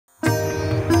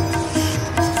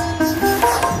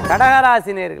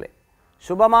கடகராசி நேயர்களே,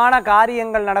 சுபமான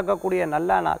காரியங்கள் நடக்கக்கூடிய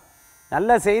நல்ல நாள்.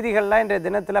 நல்ல செய்திகள்லாம் இன்றைய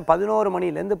தினத்தில் 11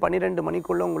 மணிலேருந்து 12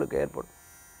 மணிக்குள்ளே உங்களுக்கு ஏற்படும்.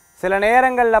 சில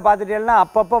நேரங்களில் பார்த்துட்டீங்கன்னா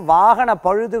அப்பப்போ வாகன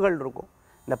பழுதுகள் இருக்கும்.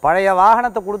 இந்த பழைய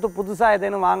வாகனத்தை கொடுத்து புதுசாக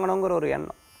எதேனும் வாங்கணுங்கிற ஒரு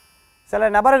எண்ணம். சில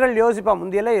நபர்கள் யோசிப்பா,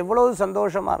 முந்தியெல்லாம் எவ்வளவு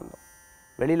சந்தோஷமாக இருந்தோம்,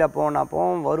 வெளியில்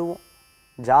போவோம் வருவோம்,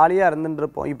 ஜாலியாக இருந்துட்டு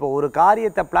இருப்போம். இப்போ ஒரு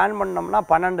காரியத்தை பிளான் பண்ணோம்னா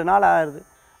 12 நாள் ஆகுது,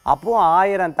 அப்போது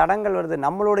 1000 தடங்கள் வருது.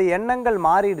 நம்மளுடைய எண்ணங்கள்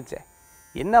மாறிடுச்சே,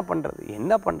 என்ன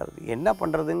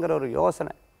பண்ணுறதுங்கிற ஒரு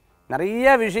யோசனை.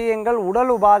 நிறைய விஷயங்கள்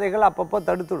உடல் உபாதைகள் அப்பப்போ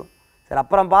தடுத்துடும். சரி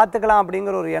அப்புறம் பார்த்துக்கலாம்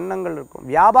அப்படிங்கிற ஒரு எண்ணங்கள் இருக்கும்.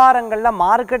 வியாபாரங்களில்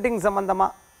மார்க்கெட்டிங்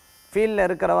சம்மந்தமாக ஃபீல்டில்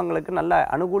இருக்கிறவங்களுக்கு நல்ல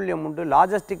அனுகூல்யம் உண்டு.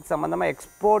 லாஜிஸ்டிக் சம்மந்தமாக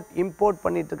எக்ஸ்போர்ட் இம்போர்ட்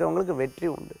பண்ணிட்டு இருக்கிறவங்களுக்கு வெற்றி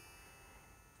உண்டு.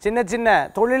 சின்ன சின்ன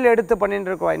தொழில் எடுத்து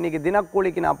பண்ணிட்டு இருக்கோம், இன்றைக்கி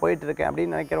தினக்கூலிக்கு நான் போயிட்டுருக்கேன்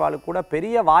அப்படின்னு நினைக்கிறவாளுக்கு கூட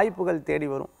பெரிய வாய்ப்புகள் தேடி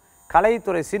வரும்.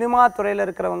 கலைத்துறை சினிமா துறையில்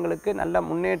இருக்கிறவங்களுக்கு நல்ல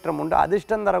முன்னேற்றம் உண்டு.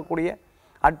 அதிர்ஷ்டம் தரக்கூடிய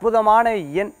அற்புதமான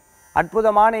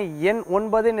எண்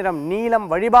 9, நிறம் நீலம்.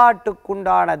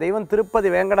 வழிபாட்டுக்குண்டான தெய்வம் திருப்பதி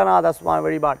வேங்கடநாத சுவாமி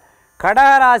வழிபாடு.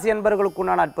 கடகராசி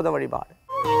என்பவர்களுக்குண்டான அற்புத வழிபாடு.